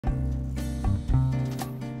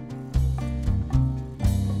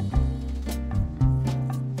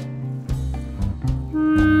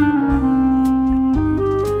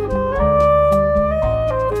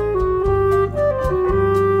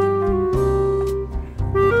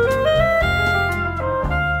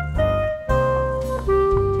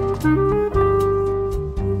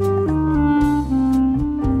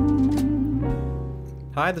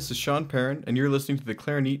Hi, this is Sean Perrin, and you're listening to the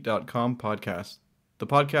Clarinet.com podcast, the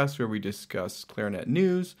podcast where we discuss clarinet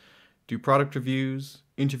news, do product reviews,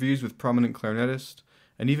 interviews with prominent clarinetists,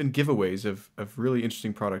 and even giveaways of really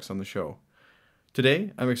interesting products on the show.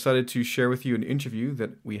 Today, I'm excited to share with you an interview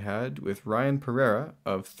that we had with Ryan Pereira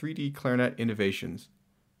of 3D Clarinet Innovations.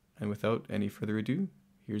 And without any further ado,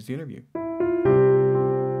 here's the interview.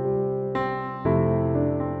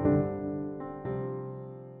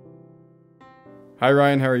 Hi,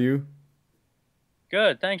 Ryan. How are you?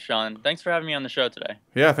 Good. Thanks, Sean. Thanks for having me on the show today.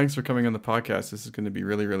 Yeah, thanks for coming on the podcast. This is going to be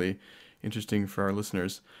really interesting for our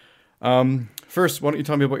listeners. First, why don't you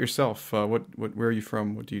tell me about yourself? Where are you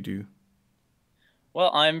from? What do you do?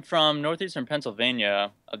 Well, I'm from northeastern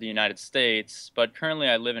Pennsylvania of the United States, but currently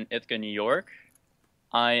I live in Ithaca, New York.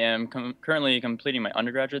 I am currently completing my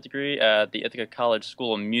undergraduate degree at the Ithaca College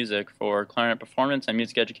School of Music for clarinet performance and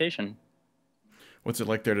music education. What's it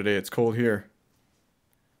like there today? It's cold here.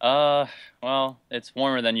 Well, it's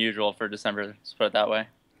warmer than usual for December, let's put it that way.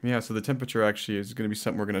 Yeah, so the temperature actually is going to be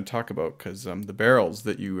something we're going to talk about because the barrels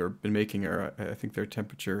that you have been making are, I think they're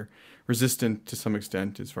temperature resistant to some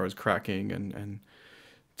extent as far as cracking and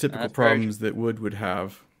typical That's problems that wood would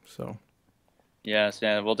have. So Yes,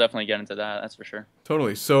 yeah, we'll definitely get into that, that's for sure.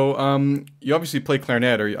 totally. So you obviously play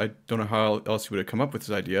clarinet, or I don't know how else you would have come up with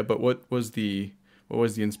this idea, but what was the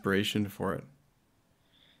inspiration for it?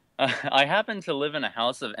 I happen to live in a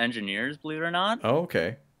house of engineers, believe it or not. Oh,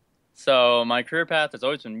 okay. So my career path has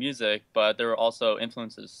always been music, but there were also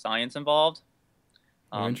influences science involved.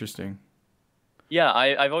 Oh, Um, interesting. yeah,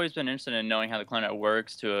 I've always been interested in knowing how the clarinet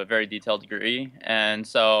works to a very detailed degree, and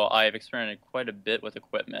so I've experimented quite a bit with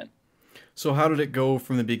equipment. So how did it go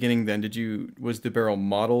from the beginning then? Was the barrel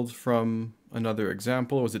modeled from another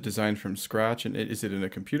example? Was it designed from scratch? And is it in a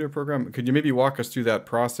computer program? Could you maybe walk us through that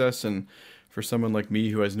process? And for someone like me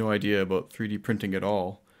who has no idea about 3D printing at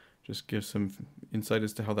all, just give some insight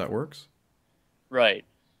as to how that works? Right.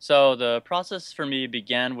 So the process for me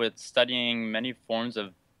began with studying many forms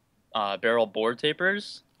of barrel bore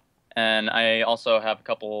tapers, and I also have a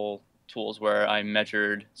couple tools where I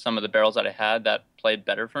measured some of the barrels that I had that played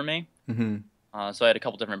better for me. Mm-hmm. So I had a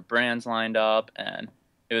couple different brands lined up, and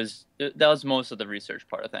that was most of the research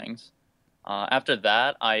part of things. After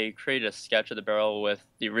that, I created a sketch of the barrel with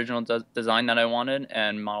the original design that I wanted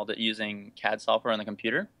and modeled it using CAD software on the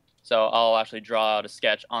computer. So I'll actually draw out a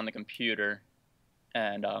sketch on the computer,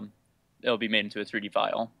 and it'll be made into a 3D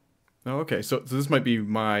file. Oh, okay. So this might be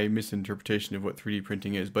my misinterpretation of what 3D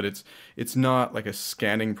printing is, but it's not like a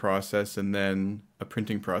scanning process and then a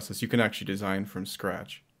printing process. You can actually design from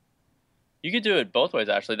scratch. You could do it both ways,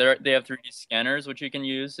 actually. They have 3D scanners, which you can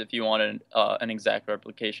use if you wanted an exact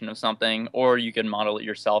replication of something, or you can model it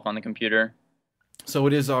yourself on the computer. So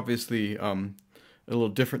it is obviously a little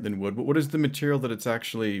different than wood, but what is the material that it's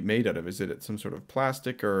actually made out of? Is it some sort of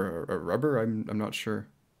plastic or rubber? I'm not sure.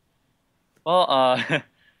 Well,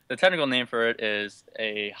 the technical name for it is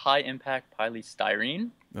a high-impact polystyrene,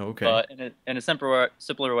 Oh, okay. but in a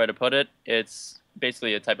simpler way to put it, it's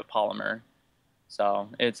basically a type of polymer. So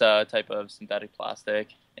it's a type of synthetic plastic.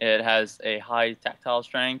 It has a high tactile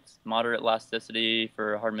strength, moderate elasticity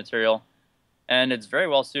for hard material, and it's very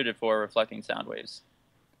well suited for reflecting sound waves.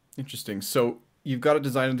 Interesting. So you've got a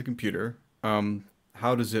design on the computer.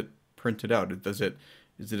 How does it print it out? Is it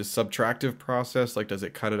a subtractive process? Like, does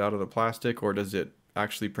it cut it out of the plastic, or does it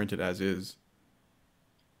actually print it as is?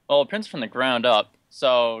 Well, it prints from the ground up.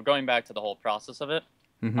 So going back to the whole process of it,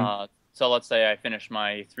 Mm-hmm. so let's say I finish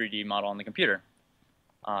my 3D model on the computer.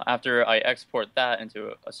 After I export that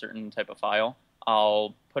into a certain type of file,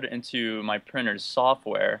 I'll put it into my printer's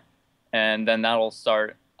software, and then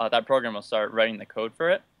that program will start writing the code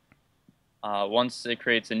for it. Once it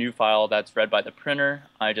creates a new file that's read by the printer,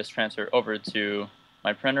 I just transfer it over to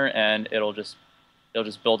my printer, and it'll just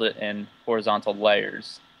build it in horizontal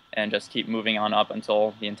layers and just keep moving on up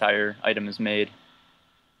until the entire item is made.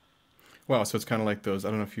 Wow. So it's kind of like those. I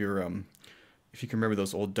don't know if you can remember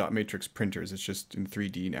those old dot matrix printers. It's just in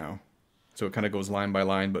 3D now. So it kind of goes line by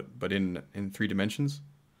line, but in three dimensions.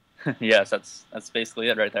 Yes, that's basically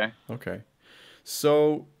it right there. Okay.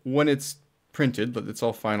 So when it's printed, but it's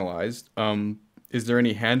all finalized, is there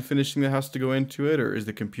any hand finishing that has to go into it, or is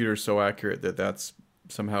the computer so accurate that that's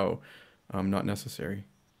somehow not necessary?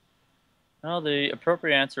 Well, the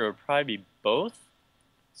appropriate answer would probably be both.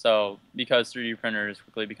 So, because 3D printers are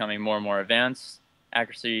quickly becoming more and more advanced,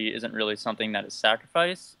 accuracy isn't really something that is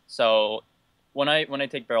sacrificed. So, when I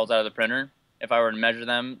take barrels out of the printer, if I were to measure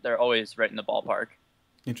them, they're always right in the ballpark.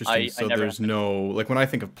 Interesting. I So never have there's to. no, like when I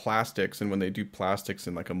think of plastics and when they do plastics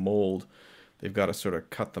in like a mold, they've got to sort of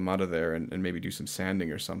cut them out of there and maybe do some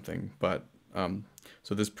sanding or something. But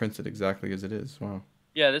So this prints it exactly as it is. Wow.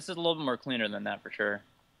 Yeah, this is a little bit more cleaner than that for sure.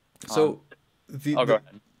 Um, So the oh, go the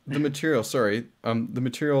ahead. the material, sorry, the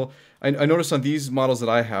material. I noticed on these models that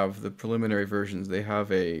I have, the preliminary versions, they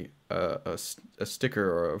have a sticker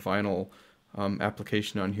or a vinyl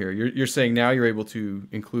application on here. You're saying now you're able to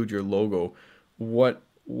include your logo. What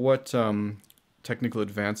technical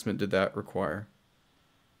advancement did that require?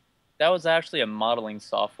 That was actually a modeling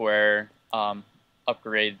software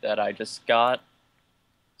upgrade that I just got.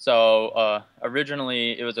 So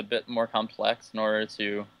originally, it was a bit more complex in order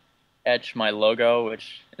to etch my logo,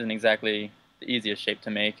 which isn't exactly the easiest shape to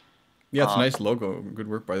make. Yeah, it's a Um, nice logo. Good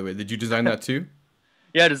work, by the way. Did you design that too?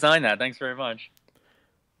 yeah, I designed that. Thanks very much.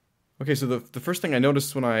 Okay, so the first thing I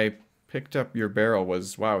noticed when I picked up your barrel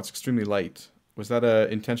was, wow, it's extremely light. Was that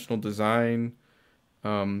a intentional design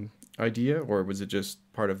idea, or was it just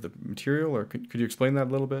part of the material, or could you explain that a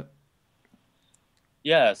little bit?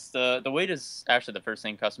 Yes, the weight is actually the first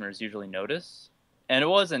thing customers usually notice, and it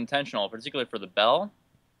was intentional, particularly for the bell.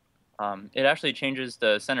 It actually changes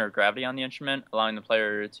the center of gravity on the instrument, allowing the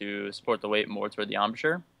player to support the weight more toward the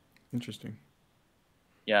embouchure. Interesting.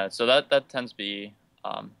 Yeah, so that tends to be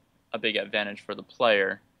a big advantage for the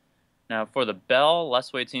player. Now, for the bell,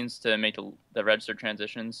 less weight seems to make the register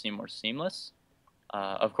transitions seem more seamless.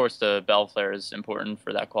 Of course, the bell flare is important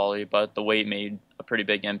for that quality, but the weight made a pretty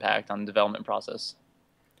big impact on the development process.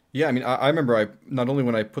 Yeah, I mean, I remember I not only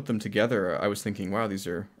when I put them together, I was thinking, wow, these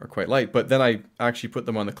are quite light, but then I actually put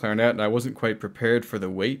them on the clarinet, and I wasn't quite prepared for the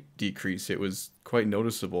weight decrease. It was quite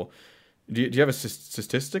noticeable. Do you have a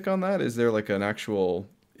statistic on that? Is there like an actual?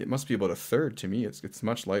 It must be about a third to me. It's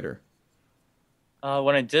much lighter.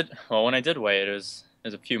 When I did weigh it, it was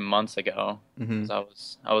a few months ago Hmm.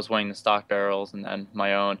 because I was weighing the stock barrels and then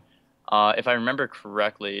my own. If I remember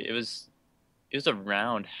correctly, it was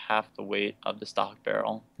around half the weight of the stock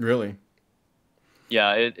barrel. Really?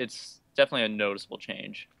 Yeah, it's definitely a noticeable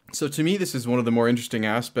change. So to me, this is one of the more interesting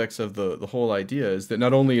aspects of the whole idea is that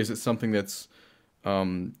not only is it something that's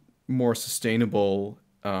um, more sustainable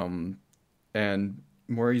and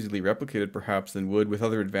more easily replicated perhaps than wood with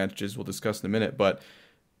other advantages we'll discuss in a minute, but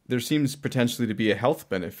there seems potentially to be a health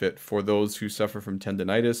benefit for those who suffer from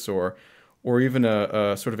tendonitis or even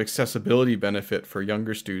a sort of accessibility benefit for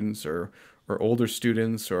younger students or older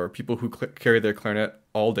students or people who carry their clarinet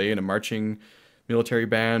all day in a marching military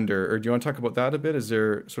band or do you want to talk about that a bit? Is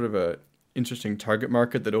there sort of a interesting target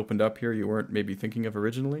market that opened up here you weren't maybe thinking of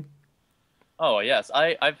originally? Oh yes,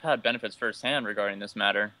 I've had benefits firsthand regarding this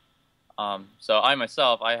matter. So I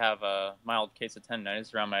myself, I have a mild case of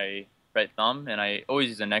tendonitis around my right thumb, and I always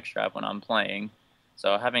use a neck strap when I'm playing.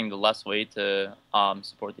 So having the less weight to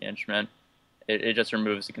support the instrument, it just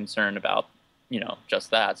removes the concern about,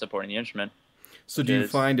 just that, supporting the instrument. So do you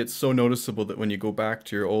Is find it's so noticeable that when you go back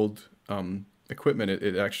to your old equipment,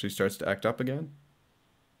 it actually starts to act up again?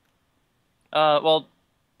 well,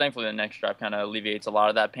 thankfully the neck strap kind of alleviates a lot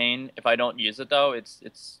of that pain. If I don't use it though,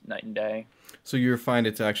 it's night and day. So you find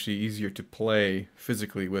it's actually easier to play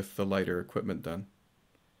physically with the lighter equipment then?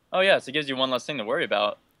 Oh yes, it gives you one less thing to worry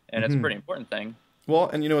about, and it's a Hmm. pretty important thing. Well,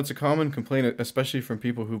 and it's a common complaint, especially from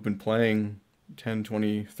people who've been playing 10,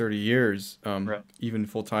 20, 30 years, Right. even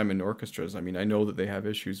full time in orchestras. I mean, I know that they have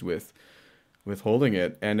issues with holding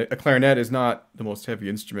it. And a clarinet is not the most heavy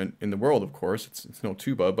instrument in the world, of course. It's no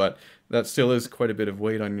tuba, but that still is quite a bit of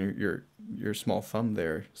weight on your small thumb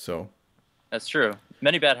there. So, That's true.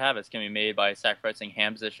 Many bad habits can be made by sacrificing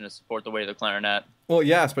hand position to support the weight of the clarinet. well,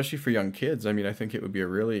 yeah, especially for young kids. I mean, I think it would be a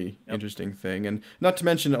really Yep. interesting thing. And not to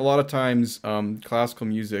mention, a lot of times, classical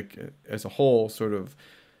music as a whole sort of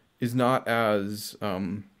is not as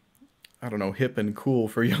I don't know, hip and cool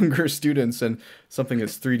for younger students, and something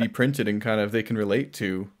that's 3D printed and kind of they can relate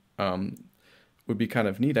to would be kind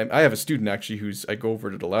of neat. I have a student actually who's I go over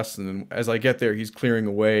to the lesson, and as I get there, he's clearing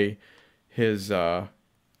away his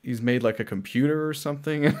he's made like a computer or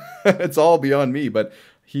something. It's all beyond me, but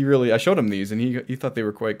he really I showed him these, and he thought they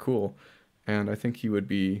were quite cool, and I think he would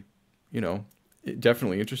be, you know,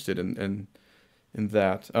 definitely interested in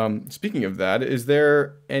that. Speaking of that, is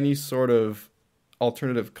there any sort of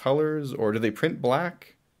alternative colors, or do they print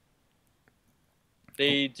black?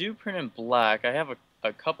 They do print in black. I have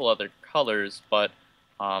a couple other colors, but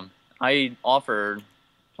um, I offer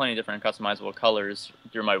plenty of different customizable colors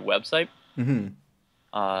through my website. Hmm.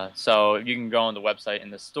 So you can go on the website,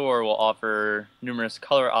 and the store will offer numerous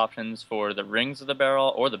color options for the rings of the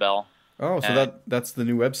barrel or the bell. Oh, so And that's the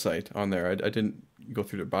new website on there. I didn't go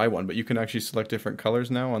through to buy one, but you can actually select different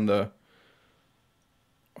colors now on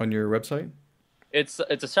your website. it's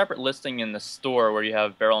a separate listing in the store where you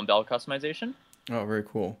have barrel and bell customization, Oh, very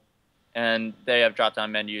cool. and they have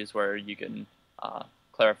drop-down menus where you can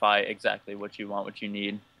clarify exactly what you want, what you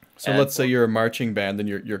need. So And let's say you're a marching band, and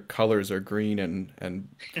your colors are green and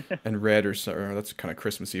red, or that's kind of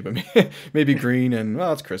Christmassy, but maybe green and,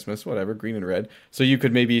 well, it's Christmas, whatever, green and red. So you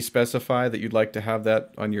could maybe specify that you'd like to have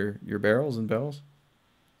that on your barrels and bells.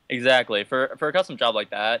 exactly, for a custom job like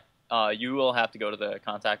that, you will have to go to the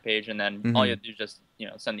contact page, and then all you Hmm. have to do is just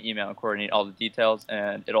send the email and coordinate all the details,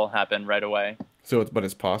 and it'll happen right away. So but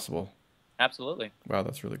it's possible. Absolutely. Wow,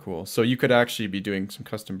 that's really cool. So you could actually be doing some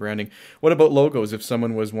custom branding. What about logos? If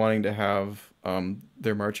someone was wanting to have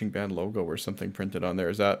their marching band logo or something printed on there,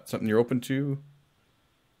 is that something you're open to?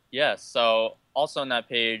 Yes. So also on that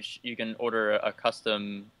page, you can order a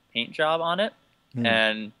custom paint job on it. Hmm.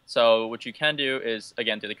 And so what you can do is,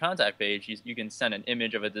 again, through the contact page, you can send an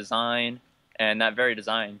image of a design, and that very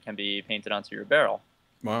design can be painted onto your barrel.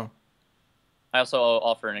 Wow. I also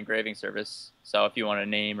offer an engraving service. So if you want a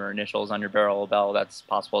name or initials on your barrel or bell, that's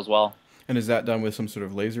possible as well. And is that done with some sort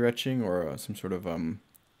of laser etching or some sort of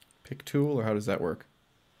pick tool, or how does that work?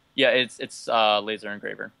 Yeah, it's laser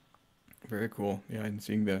engraver. Very cool. Yeah, and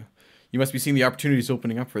seeing you must be seeing the opportunities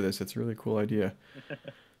opening up for this. It's a really cool idea.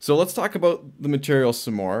 So let's talk about the material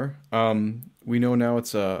some more. We know now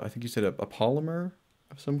it's I think you said a polymer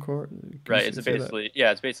of some sort. Can you Right. It's say that? basically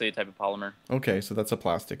yeah, it's basically a type of polymer. Okay, so that's a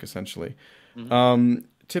plastic essentially. Hmm.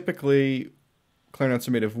 Typically, clarinets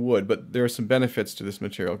are made of wood, but there are some benefits to this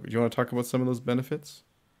material. Do you want to talk about some of those benefits?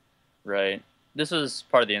 Right. This is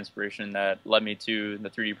part of the inspiration that led me to the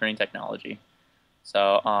 3D printing technology.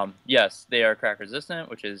 So, yes, they are crack resistant,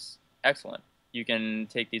 which is excellent. You can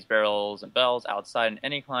take these barrels and bells outside in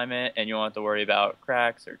any climate, and you won't have to worry about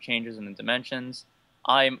cracks or changes in the dimensions.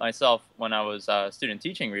 I myself, when I was student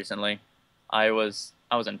teaching recently, I was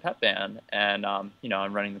in pep band, and I'm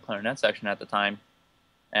running the clarinet section at the time,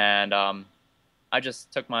 and I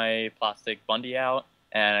just took my plastic Bundy out,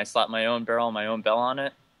 and I slapped my own barrel and my own bell on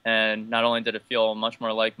it, and not only did it feel much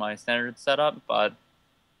more like my standard setup, but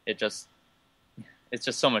it just it's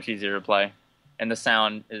just so much easier to play, and the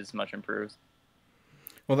sound is much improved.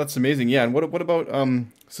 Well, that's amazing. Yeah, and what about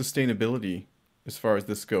sustainability as far as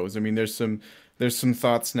this goes? I mean, there's some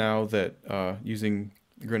thoughts now that using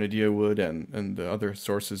grenadilla wood and the other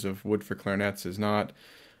sources of wood for clarinets is not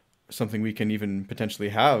something we can even potentially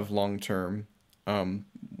have long term.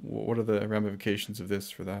 What are the ramifications of this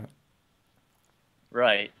for that?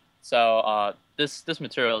 Right. So this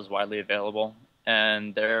material is widely available,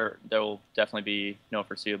 and there will definitely be no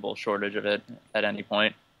foreseeable shortage of it at any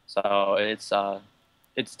point. So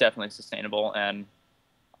it's definitely sustainable, and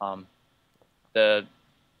um, the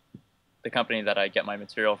the company that I get my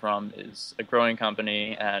material from is a growing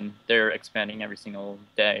company, and they're expanding every single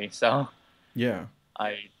day. So Yeah.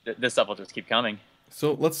 this stuff will just keep coming.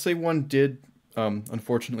 So let's say one did,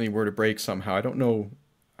 unfortunately, were to break somehow. I don't know,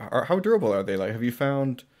 how durable are they? Like, have you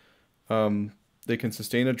found they can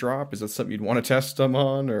sustain a drop? Is that something you'd want to test them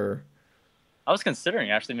on, or? I was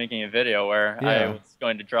considering actually making a video where I Yeah. was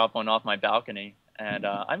going to drop one off my balcony, and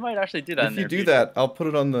I might actually do that in If the you near do future. that, I'll put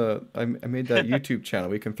it on I made that YouTube channel.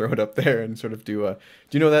 We can throw it up there and sort of do a.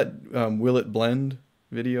 Do you know that Will It Blend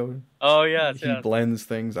video? Oh yes, He yes, blends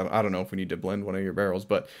things. I don't know if we need to blend one of your barrels,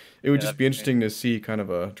 but it would yeah, just that'd be be amazing. interesting to see kind of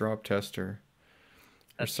a drop test or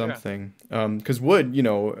That's true. something. Because wood,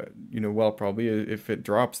 well, probably if it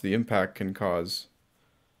drops, the impact can cause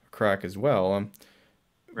a crack as well.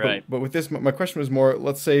 Right. But with this, my question was more,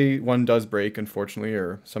 let's say one does break, unfortunately,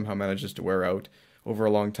 or somehow manages to wear out over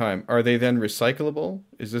a long time. Are they then recyclable?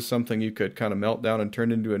 Is this something you could kind of melt down and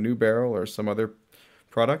turn into a new barrel or some other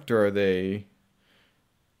product, or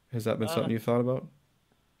has that been Uh, something you thought about?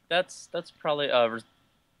 that's probably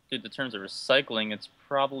through the terms of recycling, it's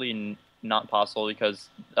probably not possible because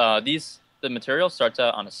the material starts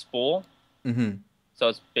out on a spool, Mm-hmm. so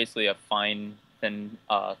it's basically a fine thin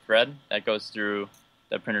thread that goes through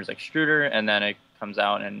the printer's extruder, and then it comes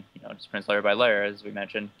out and just prints layer by layer, as we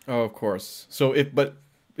mentioned. Oh, of course. But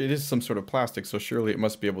it is some sort of plastic, so surely it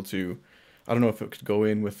must be able to. I don't know if it could go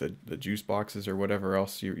in with the juice boxes or whatever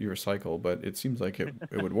else you recycle, but it seems like it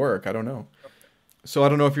would work. I don't know. So I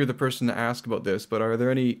don't know if you're the person to ask about this, but are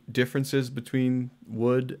there any differences between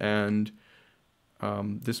wood and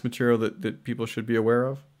this material that people should be aware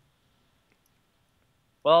of?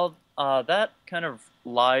 Well, that kind of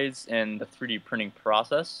lies in the 3D printing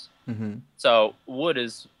process. Mm-hmm. So wood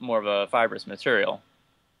is more of a fibrous material,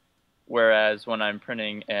 whereas when I'm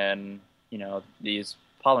printing in these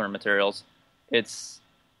polymer materials, it's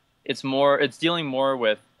it's dealing more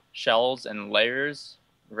with shells and layers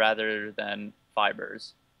rather than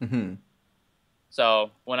fibers. Mm-hmm.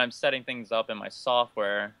 So when I'm setting things up in my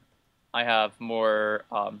software, I have more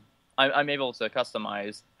I'm able to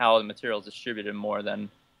customize how the material is distributed more than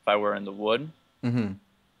if I were in the wood. Mm-hmm.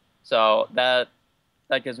 So that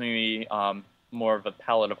gives me more of a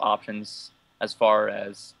palette of options as far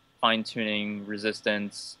as fine tuning,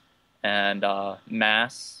 resistance, and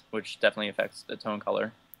mass, which definitely affects the tone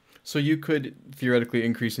color. So you could theoretically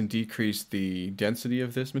increase and decrease the density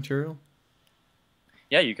of this material?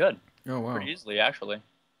 Yeah, you could Oh pretty wow. easily actually. Dude,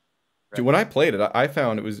 Right. when I played it, I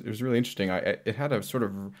found it was really interesting. It had a sort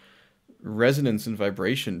of resonance and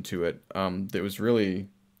vibration to it. That was really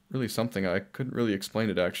something. I couldn't really explain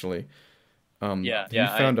it actually. Yeah, Have you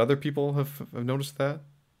yeah, I found other people have noticed that?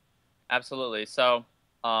 absolutely. So,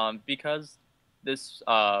 because this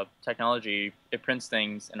technology it prints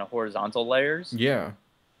things in a horizontal layers, Yeah.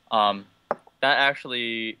 um, that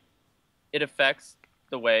actually it affects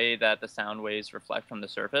the way that the sound waves reflect from the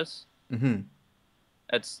surface. Mm-hmm.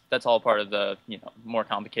 That's all part of the more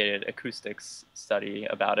complicated acoustics study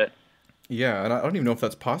about it. Yeah, and I don't even know if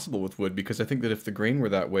that's possible with wood because I think that if the grain were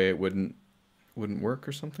that way, it wouldn't work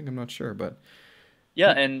or something. I'm not sure, but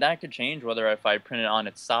Yeah, and that could change whether if I print it on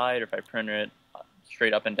its side or if I print it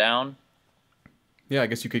straight up and down. yeah, I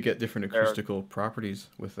guess you could get different There are acoustical properties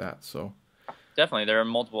with that. definitely there are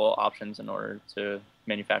multiple options in order to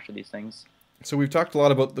manufacture these things. So we've talked a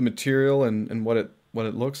lot about the material and what it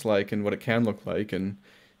looks like and what it can look like and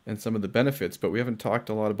some of the benefits, but we haven't talked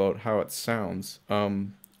a lot about how it sounds.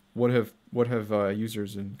 What have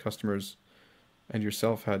users and customers and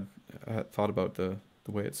yourself had thought about the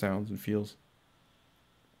way it sounds and feels?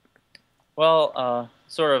 Well,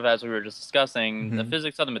 sort of as we were just discussing, the Hmm.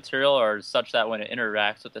 physics of the material are such that when it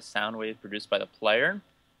interacts with the sound wave produced by the player,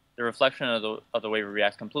 the reflection of the wave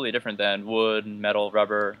reacts completely different than wood, metal,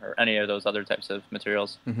 rubber, or any of those other types of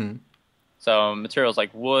materials. Hmm. So materials like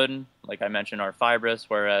wood, like I mentioned, are fibrous,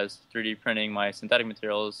 whereas 3D printing my synthetic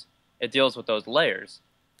materials, it deals with those layers,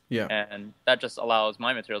 Yeah. and that just allows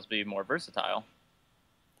my materials to be more versatile.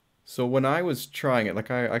 So when I was trying it, like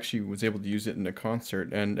I actually was able to use it in a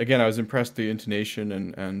concert, and again, I was impressed. The intonation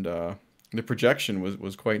and the projection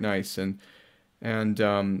was quite nice, and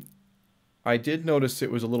I did notice it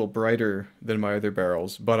was a little brighter than my other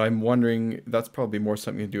barrels, but I'm wondering that's probably more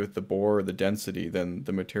something to do with the bore or the density than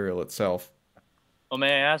the material itself. Well,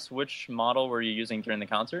 may I ask which model were you using during the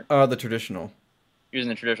concert? The traditional. Using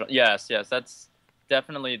the traditional? Yes, yes, that's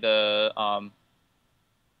definitely the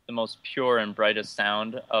most pure and brightest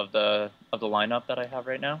sound of the lineup that I have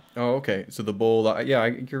right now. Oh, okay. So the bowl, yeah,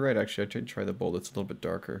 you're right. Actually, I did try the bowl. It's a little bit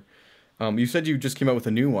darker. You said you just came out with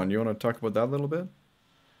a new one. You want to talk about that a little bit?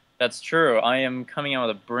 That's true. I am coming out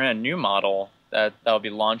with a brand new model that'll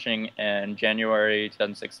be launching in January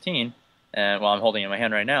 2016, and well, I'm holding it in my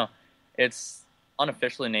hand right now. It's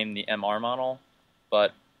unofficially named the MR model,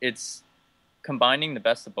 but it's combining the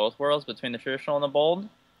best of both worlds between the traditional and the bold.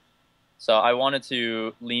 So I wanted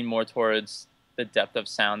to lean more towards the depth of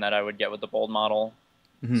sound that I would get with the bold model.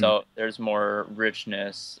 Hmm. So there's more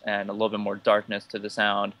richness and a little bit more darkness to the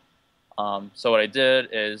sound. So what I did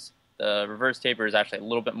is the reverse taper is actually a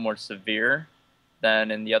little bit more severe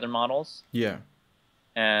than in the other models, Yeah.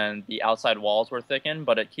 and the outside walls were thickened,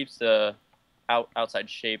 but it keeps the outside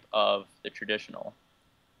shape of the traditional.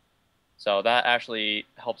 So that actually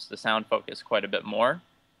helps the sound focus quite a bit more,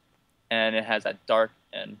 and it has that dark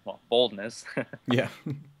and well boldness. Yeah.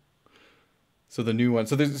 So the new one.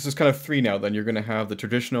 So this is kind of three now. Then you're going to have the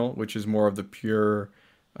traditional, which is more of the pure,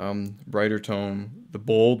 brighter tone. The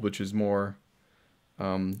bold, which is more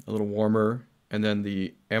a little warmer, and then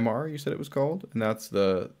the MR. You said it was called, and that's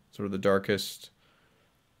the sort of the darkest,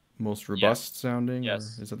 most robust Yes, sounding, or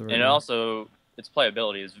yes, is that the right and it word? also its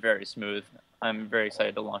playability is very smooth. I'm very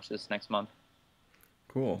excited to launch this next month.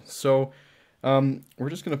 Cool. So we're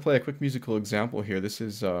just going to play a quick musical example here. This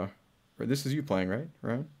is you playing, right?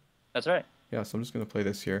 Right? That's right. Yeah. So I'm just going to play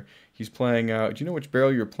this here. He's playing. Do you know which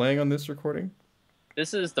barrel you're playing on this recording?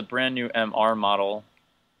 This is the brand new MR model.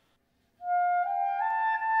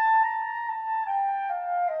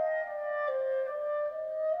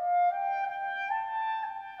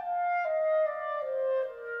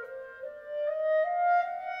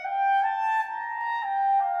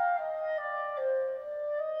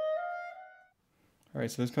 All right,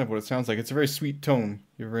 so that's kind of what it sounds like. It's a very sweet tone.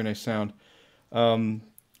 You have a very nice sound. Um,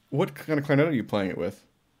 what kind of clarinet are you playing it with?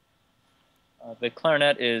 The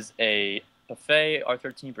clarinet is a Buffet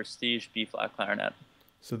R13 Prestige B flat clarinet.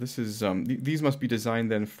 So this is these must be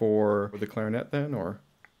designed then for the clarinet then, or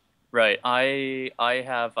Right. I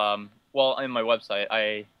have well in my website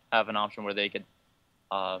I have an option where they could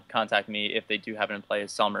contact me if they do happen to play a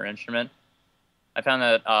Selmer instrument. I found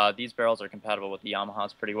that these barrels are compatible with the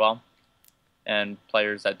Yamahas pretty well, and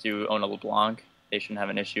players that do own a LeBlanc. they shouldn't have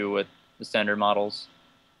an issue with the standard models.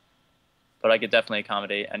 But I could definitely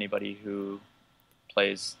accommodate anybody who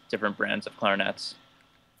plays different brands of clarinets.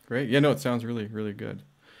 Great. Yeah, no, it sounds really, really good.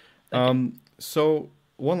 Thank you. So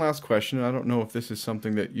one last question. I don't know if this is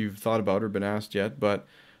something that you've thought about or been asked yet, but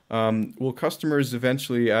will customers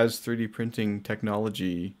eventually, as 3D printing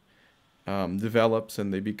technology develops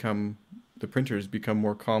and the printers become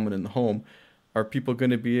more common in the home, are people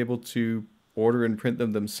going to be able to order and print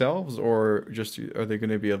them themselves, or just are they going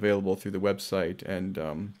to be available through the website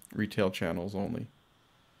and retail channels only?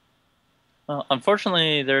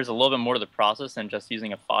 Unfortunately, there's a little bit more to the process than just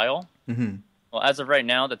using a file. Hmm. Well, as of right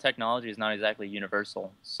now, the technology is not exactly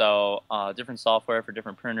universal. So different software for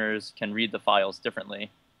different printers can read the files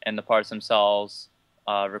differently, and the parts themselves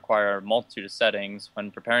require a multitude of settings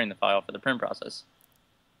when preparing the file for the print process.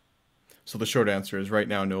 So the short answer is right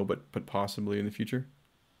now no, but possibly in the future.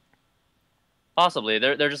 Possibly,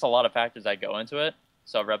 there are just a lot of factors that go into it.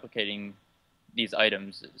 So replicating these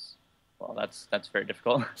items is, well, that's very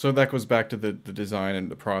difficult. So that goes back to the design and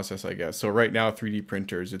the process, I guess. So right now, 3D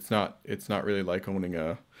printers, it's not really like owning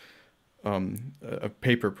a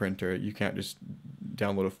paper printer. You can't just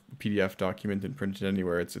download a PDF document and print it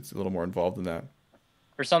anywhere. It's a little more involved than that.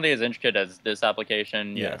 For something as intricate as this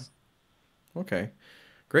application, Yeah. yes. Okay.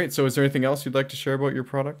 Great. So is there anything else you'd like to share about your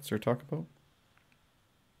products or talk about?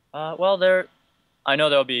 Well, I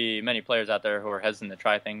know there'll be many players out there who are hesitant to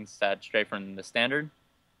try things that stray from the standard.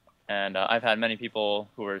 And I've had many people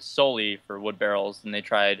who were solely for wood barrels, and they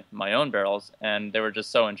tried my own barrels, and they were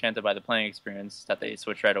just so enchanted by the playing experience that they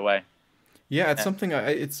switched right away. Yeah, it's And something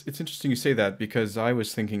it's interesting you say that because I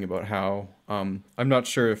was thinking about how I'm not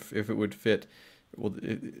sure if it would fit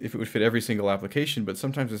if it would fit every single application, but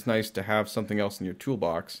sometimes it's nice to have something else in your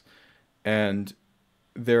toolbox. And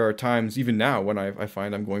there are times, even now, when I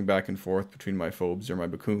find I'm going back and forth between my phobes or my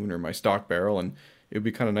Bakun or my stock barrel, and it would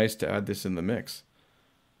be kind of nice to add this in the mix.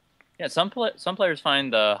 yeah, some players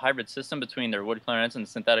find the hybrid system between their wood clarinets and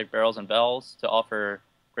synthetic barrels and bells to offer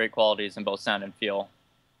great qualities in both sound and feel.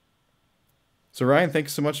 So Ryan,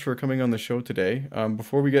 thanks so much for coming on the show today.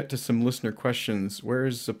 Before we get to some listener questions, where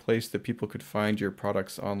is a place that people could find your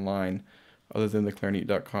products online other than the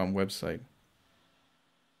clarinet.com website?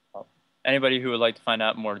 Anybody who would like to find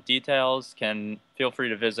out more details can feel free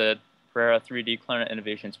to visit Pereira 3D Clarinet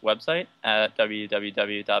Innovations website at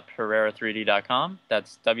www.pereira3d.com.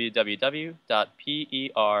 That's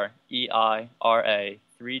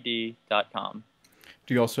www.pereira3d.com.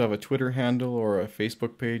 Do you also have a Twitter handle or a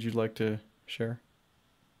Facebook page you'd like to share?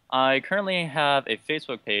 I currently have a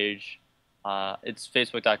Facebook page. It's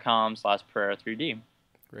facebook.com/Pereira3D.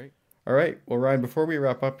 Great. All right. Well, Ryan, before we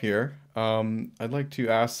wrap up here, I'd like to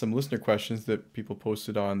ask some listener questions that people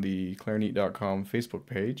posted on the clarinet.com Facebook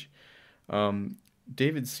page. Um,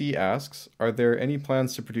 David C. asks, are there any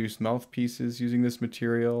plans to produce mouthpieces using this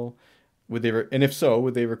material? And if so,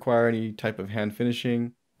 would they require any type of hand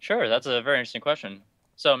finishing? Sure, that's a very interesting question.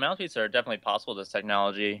 So mouthpieces are definitely possible with this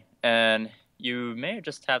technology, and you may have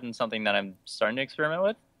just tapped into something that I'm starting to experiment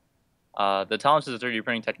with. The tolerances of 3D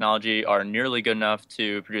printing technology are nearly good enough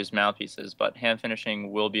to produce mouthpieces, but hand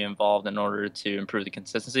finishing will be involved in order to improve the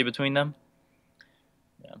consistency between them.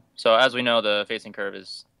 Yeah. So as we know, the facing curve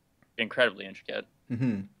is incredibly intricate.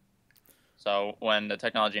 Mm-hmm. So when the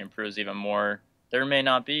technology improves even more, there may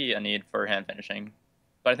not be a need for hand finishing.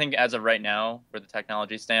 But I think as of right now, where the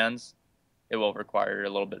technology stands, it will require a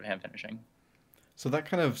little bit of hand finishing. So that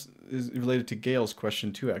kind of is related to Gail's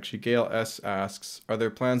question too, actually. Gail S. asks, are there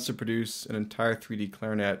plans to produce an entire 3D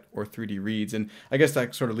clarinet or 3D reeds? And I guess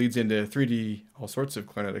that sort of leads into 3D, all sorts of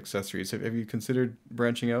clarinet accessories. Have you considered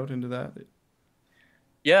branching out into that?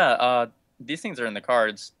 Yeah, these things are in the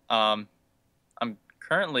cards. I'm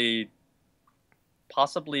currently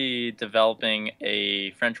possibly developing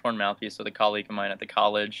a French horn mouthpiece with a colleague of mine at the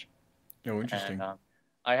college. Oh, interesting. And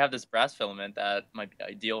I have this brass filament that might be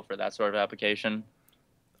ideal for that sort of application.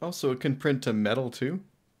 Also, it can print to metal too?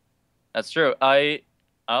 That's true. I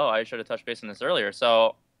should have touched base on this earlier.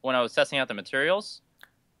 So when I was testing out the materials,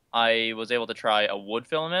 I was able to try a wood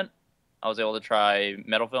filament. I was able to try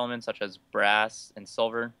metal filaments such as brass and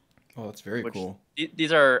silver. Oh, that's very Which cool.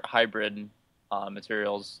 these are hybrid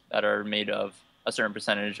materials that are made of a certain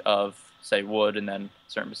percentage of, say, wood and then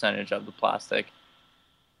a certain percentage of the plastic.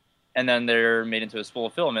 And then they're made into a spool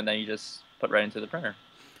of filament that you just put right into the printer.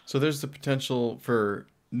 So there's the potential for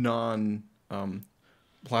non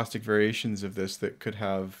plastic variations of this that could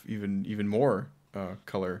have even more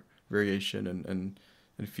color variation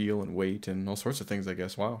and feel and weight and all sorts of things, I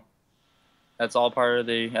guess. Wow. That's all part of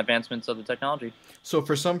the advancements of the technology. So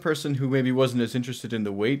for some person who maybe wasn't as interested in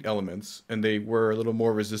the weight elements and they were a little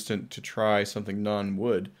more resistant to try something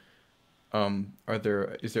non-wood,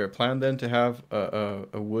 is there a plan then to have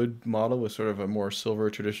a wood model with sort of a more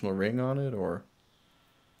silver traditional ring on it, or?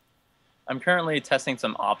 I'm currently testing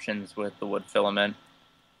some options with the wood filament,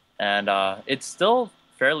 and it's still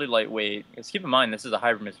fairly lightweight. Because keep in mind, this is a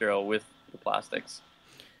hybrid material with the plastics.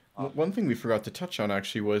 One thing we forgot to touch on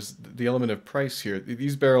actually was the element of price here.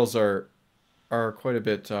 These barrels are quite a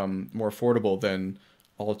bit more affordable than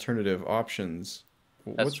alternative options.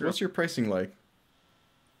 That's What's true. what's your pricing like?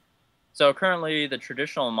 So currently, the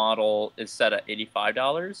traditional model is set at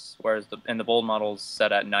 $85, whereas the bold model is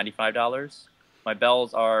set at $95. My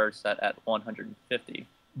bells are set at 150.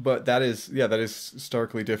 But that is, yeah, that is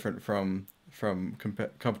starkly different from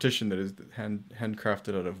competition that is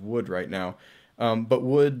handcrafted out of wood right now. But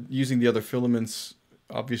would using the other filaments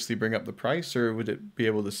obviously bring up the price, or would it be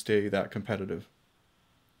able to stay that competitive?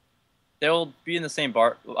 They'll be in the same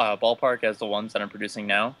ballpark as the ones that I'm producing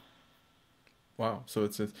now. Wow, so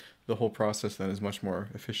the whole process then is much more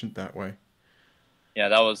efficient that way. Yeah,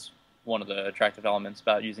 that was one of the attractive elements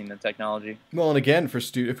about using the technology. Well, and again,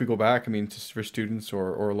 if we go back, I mean, for students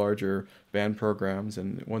or larger band programs,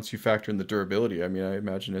 and once you factor in the durability, I mean, I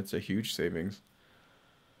imagine it's a huge savings.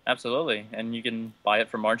 Absolutely, and you can buy it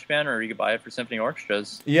for march band or you can buy it for symphony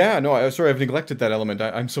orchestras. Yeah, no, sorry, I've neglected that element.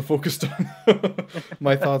 I'm so focused on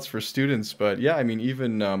my thoughts for students, but yeah, I mean,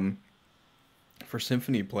 even for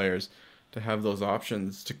symphony players to have those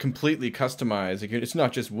options to completely customize. Again, it's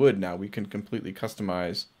not just wood now. We can completely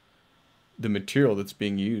customize the material that's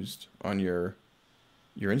being used on your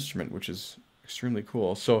instrument, which is extremely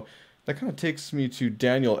cool. So that kind of takes me to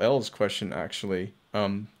Daniel L's question, actually.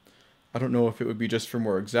 I don't know if it would be just for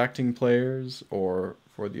more exacting players or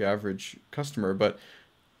for the average customer, but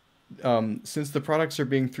since the products are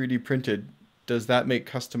being 3D printed, does that make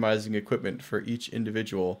customizing equipment for each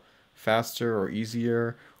individual faster or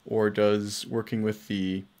easier, or does working with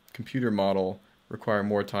the computer model require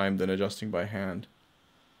more time than adjusting by hand?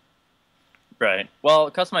 Right. Well,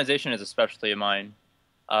 customization is a specialty of mine.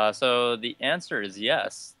 So the answer is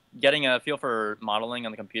yes. Getting a feel for modeling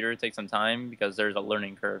on the computer takes some time because there's a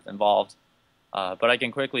learning curve involved. But I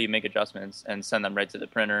can quickly make adjustments and send them right to the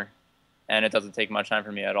printer, and it doesn't take much time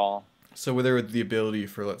for me at all. So, were there the ability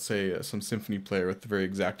for, let's say, some symphony player with very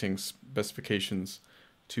exacting specifications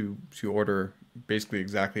to order basically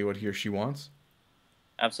exactly what he or she wants?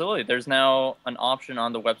 Absolutely. There's now an option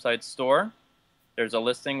on the website store. There's a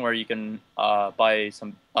listing where you can buy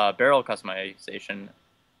some barrel customization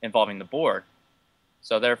involving the board.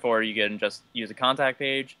 So therefore, you can just use a contact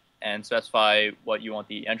page and specify what you want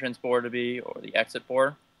the entrance board to be or the exit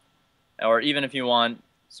board, or even if you want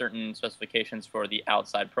certain specifications for the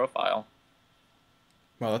outside profile.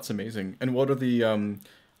 Wow, that's amazing. And what are the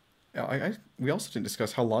we also didn't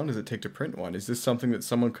discuss how long does it take to print one? Is this something that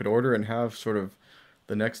someone could order and have sort of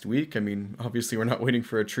the next week? I mean, obviously we're not waiting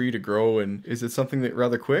for a tree to grow, and is it something that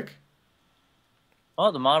rather quick?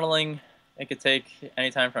 Well, the modeling, it could take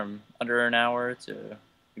anytime from under an hour to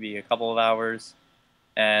maybe a couple of hours,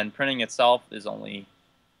 and printing itself is only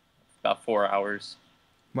about 4 hours.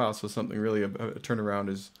 Wow, so something really a turnaround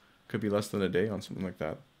is could be less than a day on something like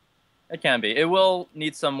that. It can be. It will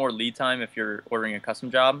need some more lead time if you're ordering a custom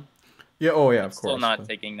job. Yeah, oh yeah, of It's still course. not But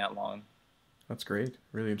taking that long. that's great.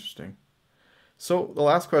 Really interesting. So the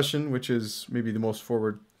last question, which is maybe the most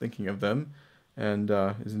forward thinking of them, and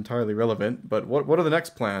is entirely relevant, but what are the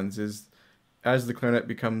next plans? Is as the clarinet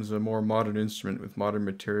becomes a more modern instrument with modern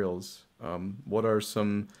materials, what are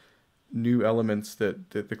some new elements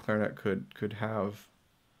that the clarinet could have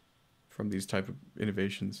from these type of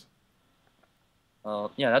innovations?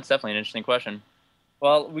 Well, yeah, that's definitely an interesting question.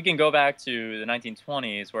 Well, we can go back to the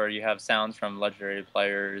 1920s where you have sounds from legendary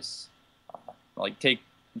players. Like take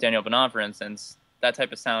Daniel Bonan, for instance. That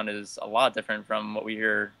type of sound is a lot different from what we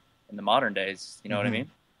hear in the modern days. You know what I Mm-hmm.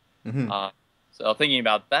 mean? Mm-hmm. Uh, so thinking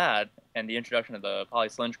about that and the introduction of the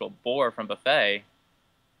polycylindrical bore from Buffet,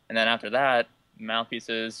 and then after that,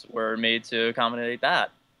 mouthpieces were made to accommodate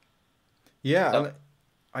that. Yeah, So and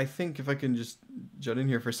I think if I can just jut in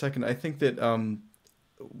here for a second, I think that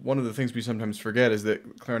one of the things we sometimes forget is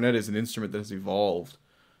that clarinet is an instrument that has evolved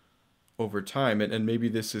over time, and maybe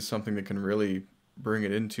this is something that can really bring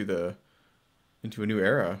it into a new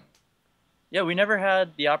era. yeah, we never had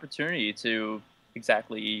the opportunity to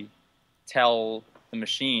exactly tell the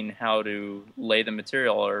machine how to lay the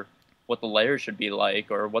material or what the layers should be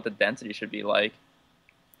like or what the density should be like.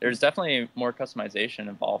 there's definitely more customization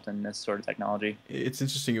involved in this sort of technology. It's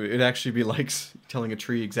interesting. It'd actually be like telling a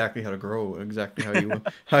tree exactly how to grow, exactly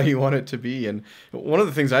how you want it to be. And one of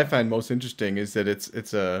the things I find most interesting is that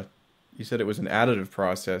it's a you said it was an additive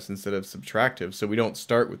process instead of subtractive. So we don't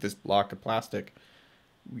start with this block of plastic.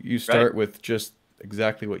 You Right. start with just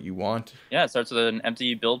exactly what you want. Yeah, it starts with an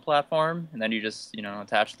empty build platform, and then you just,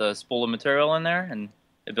 attach the spool of material in there, and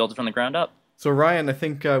it builds it from the ground up. So Ryan, I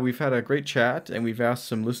think we've had a great chat and we've asked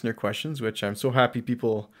some listener questions, which I'm so happy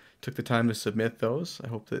people took the time to submit those. I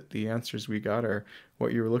hope that the answers we got are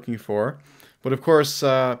what you were looking for. But of course,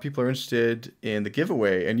 people are interested in the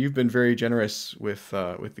giveaway, and you've been very generous with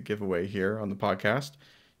the giveaway here on the podcast.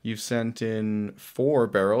 You've sent in 4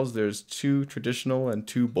 barrels. There's 2 traditional and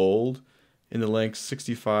 2 bold in the lengths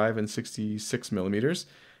 65 and 66 millimeters.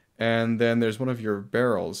 And then there's one of your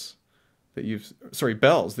barrels that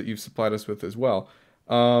bells that you've supplied us with as well.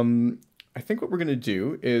 I think what we're going to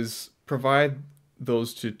do is provide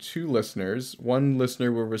those to 2 listeners. One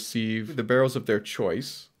listener will receive the barrels of their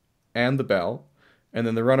choice and the bell, and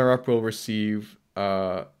then the runner-up will receive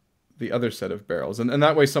the other set of barrels. And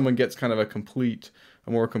that way someone gets kind of a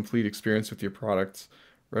more complete experience with your products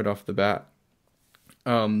right off the bat.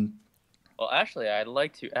 Well, actually, I'd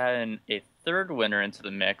like to add in a third winner into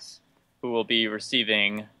the mix who will be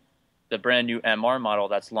receiving the brand new MR model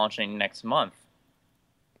that's launching next month.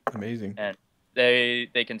 Amazing. And they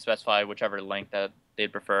can specify whichever length that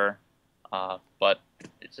they'd prefer, but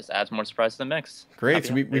it just adds more surprise to the mix. Great.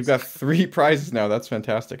 So we've got 3 prizes now. That's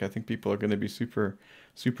fantastic. I think people are going to be super,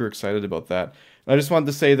 super excited about that. And I just wanted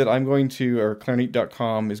to say that or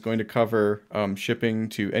Clarinet.com is going to cover shipping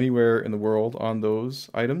to anywhere in the world on those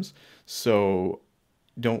items. So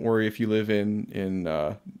don't worry if you live in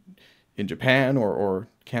Japan or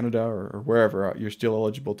Canada or wherever, you're still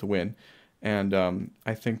eligible to win. And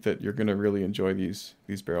I think that you're going to really enjoy these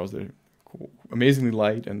barrels. They're amazingly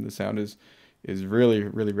light, and the sound is really,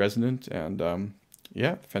 really resonant. And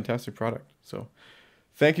fantastic product. So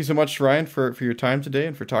thank you so much, Ryan, for your time today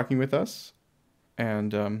and for talking with us.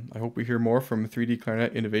 And I hope we hear more from 3D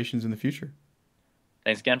Clarinet Innovations in the future.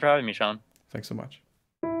 Thanks again for having me, Sean. Thanks so much.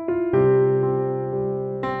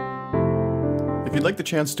 If you'd like the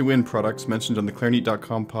chance to win products mentioned on the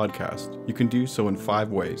Clarinet.com podcast, you can do so in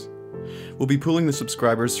 5 ways. We'll be pooling the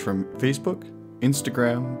subscribers from Facebook,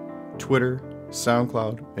 Instagram, Twitter,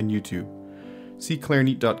 SoundCloud, and YouTube. See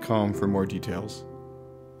Clarinet.com for more details.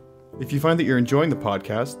 If you find that you're enjoying the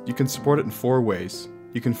podcast, you can support it in 4 ways.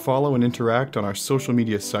 You can follow and interact on our social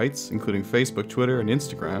media sites, including Facebook, Twitter, and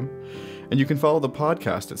Instagram. And you can follow the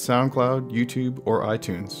podcast at SoundCloud, YouTube, or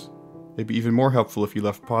iTunes. It'd be even more helpful if you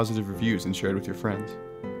left positive reviews and shared with your friends.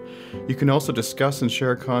 You can also discuss and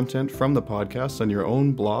share content from the podcast on your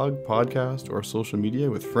own blog, podcast, or social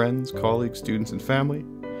media with friends, colleagues, students, and family.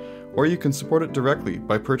 Or you can support it directly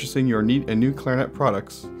by purchasing your neat and new Clarinet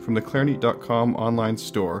products from the Clarinet.com online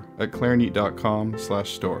store at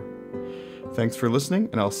Clarinet.com/store. Thanks for listening,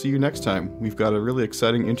 and I'll see you next time. We've got a really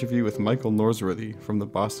exciting interview with Michael Norsworthy from the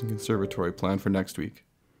Boston Conservatory planned for next week.